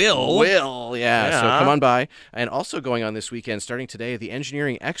 Like will. Will, yeah. So come on by. And also going on this weekend, starting today, the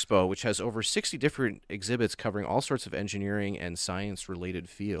Engineering Expo, which has over 60 different exhibits covering all sorts of engineering and science-related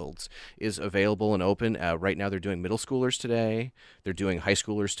fields, is available and open. Right now they're doing middle schoolers today. They're doing high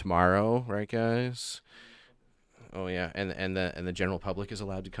schoolers tomorrow, right, guys? Oh, yeah, and the general public is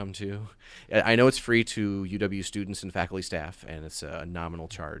allowed to come, too. I know it's free to UW students and faculty staff, and it's a nominal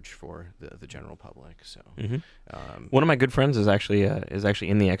charge for the general public. So, one of my good friends is actually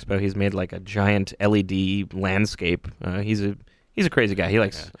in the expo. He's made like a giant LED landscape. He's a crazy guy. He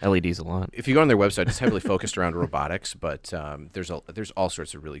likes LEDs a lot. If you go on their website, it's heavily focused around robotics, but there's all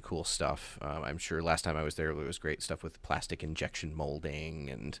sorts of really cool stuff. I'm sure last time I was there, it was great stuff with plastic injection molding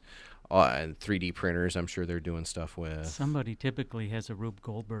and 3D printers. I'm sure they're doing stuff with. Somebody typically has a Rube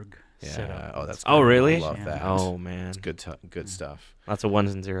Goldberg setup. Oh, that's. Oh, really? I love that. Oh, man, it's good stuff. Lots of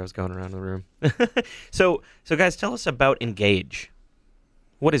ones and zeros going around the room. So guys, tell us about Engage.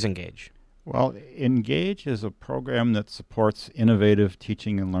 What is Engage? Well, Engage is a program that supports innovative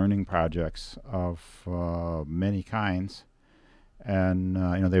teaching and learning projects of many kinds. And,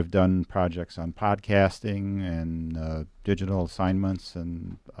 they've done projects on podcasting and digital assignments.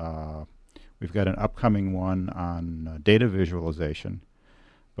 And we've got an upcoming one on data visualization.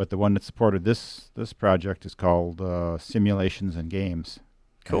 But the one that supported this project is called Simulations and Games.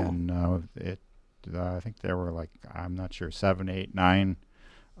 Cool. And I think there were 7, 8, 9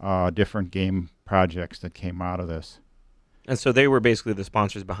 different game projects that came out of this. And so they were basically the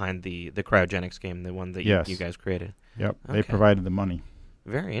sponsors behind the Cryogenics game, the one that you guys created. Yep, okay. They provided the money.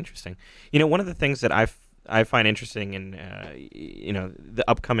 Very interesting. One of the things that I find interesting in the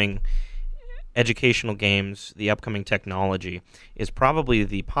upcoming educational games, the upcoming technology, is probably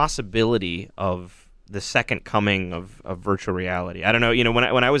the possibility of the second coming of virtual reality. I don't know,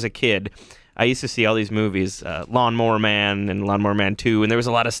 when I was a kid, I used to see all these movies, Lawnmower Man and Lawnmower Man 2, and there was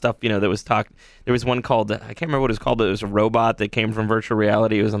a lot of stuff, that was talked. There was one called, I can't remember what it was called, but it was a robot that came from virtual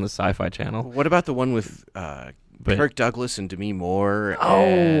reality. It was on the Sci-Fi Channel. What about the one with Kirk Douglas and Demi Moore?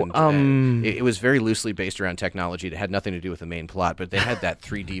 It was very loosely based around technology. It had nothing to do with the main plot, but they had that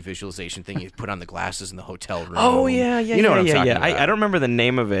 3D visualization thing. You put on the glasses in the hotel room. Oh, yeah. You know what I'm talking about. I don't remember the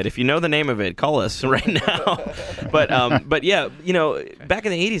name of it. If you know the name of it, call us right now. But yeah, back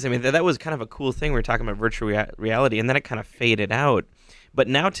in the 80s, I mean, that was kind of a cool thing. We were talking about virtual reality, and then it kind of faded out. But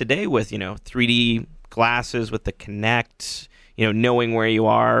now today with, 3D glasses, with the Kinect, knowing where you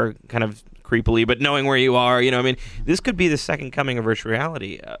are, kind of creepily, but knowing where you are, this could be the second coming of virtual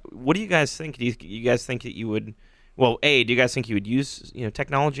reality. What do you guys think? Do you guys think that you would, do you guys think you would use,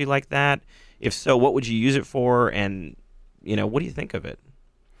 technology like that? If so, what would you use it for? And, what do you think of it?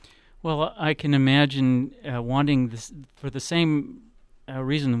 Well, I can imagine wanting this for the same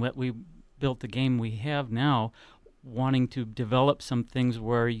reason that we built the game we have now, wanting to develop some things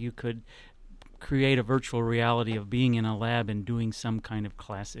where you could create a virtual reality of being in a lab and doing some kind of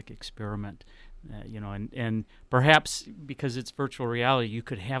classic experiment, and perhaps because it's virtual reality, you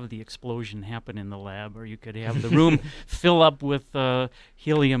could have the explosion happen in the lab, or you could have the room fill up with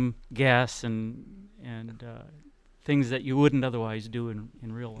helium gas and things that you wouldn't otherwise do in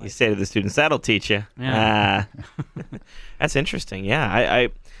real life. You say to the students, that'll teach you. Yeah. That's interesting. Yeah,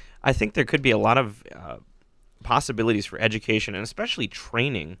 I think there could be a lot of possibilities for education and especially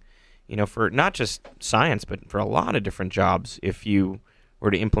training, for not just science, but for a lot of different jobs if you were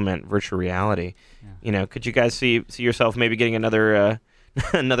to implement virtual reality. Yeah. Could you guys see yourself maybe getting another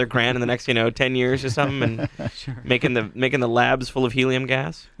another grant in the next 10 years or something, and Sure. making the labs full of helium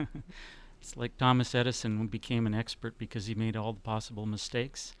gas? It's like Thomas Edison became an expert because he made all the possible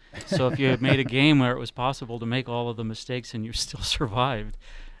mistakes. So if you had made a game where it was possible to make all of the mistakes and you still survived,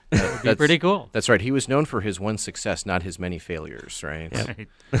 that would be pretty cool. That's right. He was known for his one success, not his many failures, right? Yep. Right.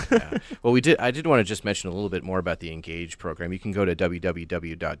 Yeah. Well, I did want to just mention a little bit more about the Engage program. You can go to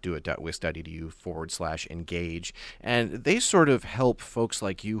www.doit.wisc.edu/engage, and they sort of help folks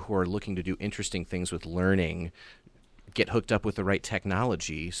like you who are looking to do interesting things with learning get hooked up with the right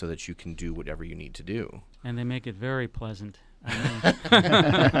technology so that you can do whatever you need to do. And they make it very pleasant.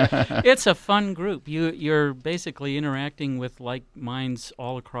 It's a fun group. You're basically interacting with like minds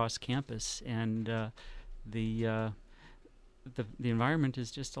all across campus, and the environment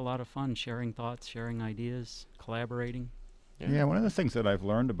is just a lot of fun. Sharing thoughts, sharing ideas, collaborating. Yeah, one of the things that I've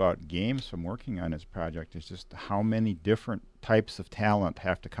learned about games from working on this project is just how many different types of talent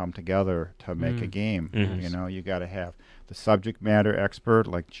have to come together to make a game. Mm-hmm. You got to have the subject matter expert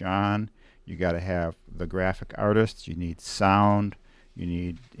like John. You got to have the graphic artists. You need sound. You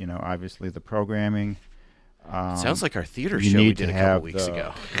need, obviously the programming. Sounds like our theater show we did a couple weeks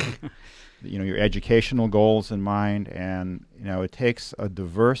ago. Your educational goals in mind, and it takes a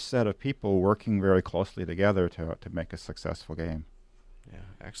diverse set of people working very closely together to make a successful game. Yeah,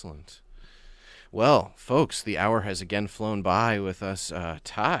 excellent. Well, folks, the hour has again flown by with us.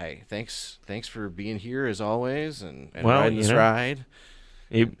 Ty, thanks for being here as always and riding this ride.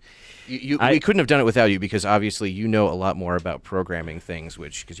 We couldn't have done it without you, because obviously you know a lot more about programming things,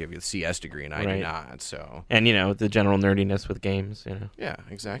 because you have your CS degree and I do not. So, and the general nerdiness with games. Yeah,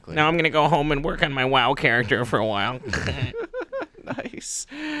 exactly. Now I'm going to go home and work on my WoW character for a while. Nice.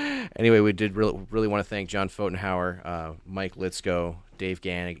 Anyway, we did really want to thank John Pfotenhauer, Mike Litzko, Dave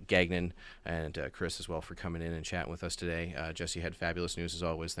Gagnon, and Chris as well for coming in and chatting with us today. Jesse had fabulous news as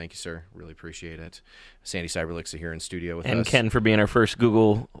always. Thank you, sir. Really appreciate it. Sandy Cyberlixa here in studio with us. And Ken for being our first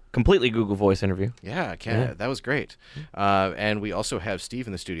completely Google Voice interview. Yeah, Ken, that was great. And we also have Steve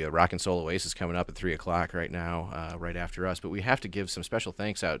in the studio. Rock and Soul Oasis coming up at 3 o'clock right now, right after us. But we have to give some special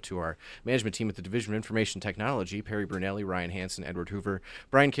thanks out to our management team at the Division of Information Technology: Perry Brunelli, Ryan Hansen, Edward Hoover,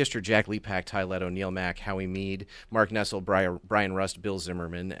 Brian Kister, Jack Lepak, Ty Leto, Neil Mack, Howie Mead, Mark Nessel, Brian Rust, Bill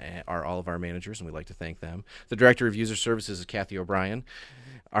Zimmerman are all of our managers, and we'd like to thank them. The Director of User Services is Kathy O'Brien.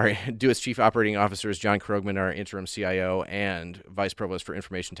 Our DOIT's Chief Operating Officer is John Krogman. Our Interim CIO and Vice Provost for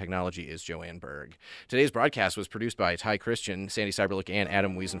Information Technology is Joanne Berg. Today's broadcast was produced by Ty Christian, Sandy Cyberlick, and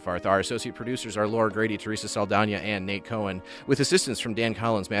Adam Wiesenfarth. Our associate producers are Laura Grady, Teresa Saldana, and Nate Cohen, with assistance from Dan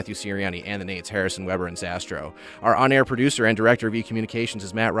Collins, Matthew Sirianni, and the Nates, Harrison Weber, and Zastro. Our on-air producer and Director of E-Communications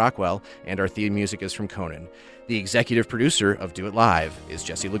is Matt Rockwell, and our theme music is from Conan. The executive producer of Do It Live is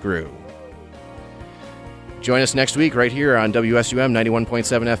Jesse LeGroux. Join us next week right here on WSUM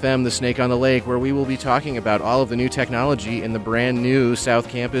 91.7 FM, The Snake on the Lake, where we will be talking about all of the new technology in the brand new South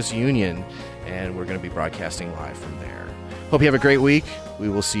Campus Union. and we're going to be broadcasting live from there. Hope you have a great week. We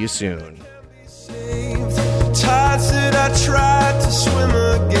will see you soon. Tides that I tried to swim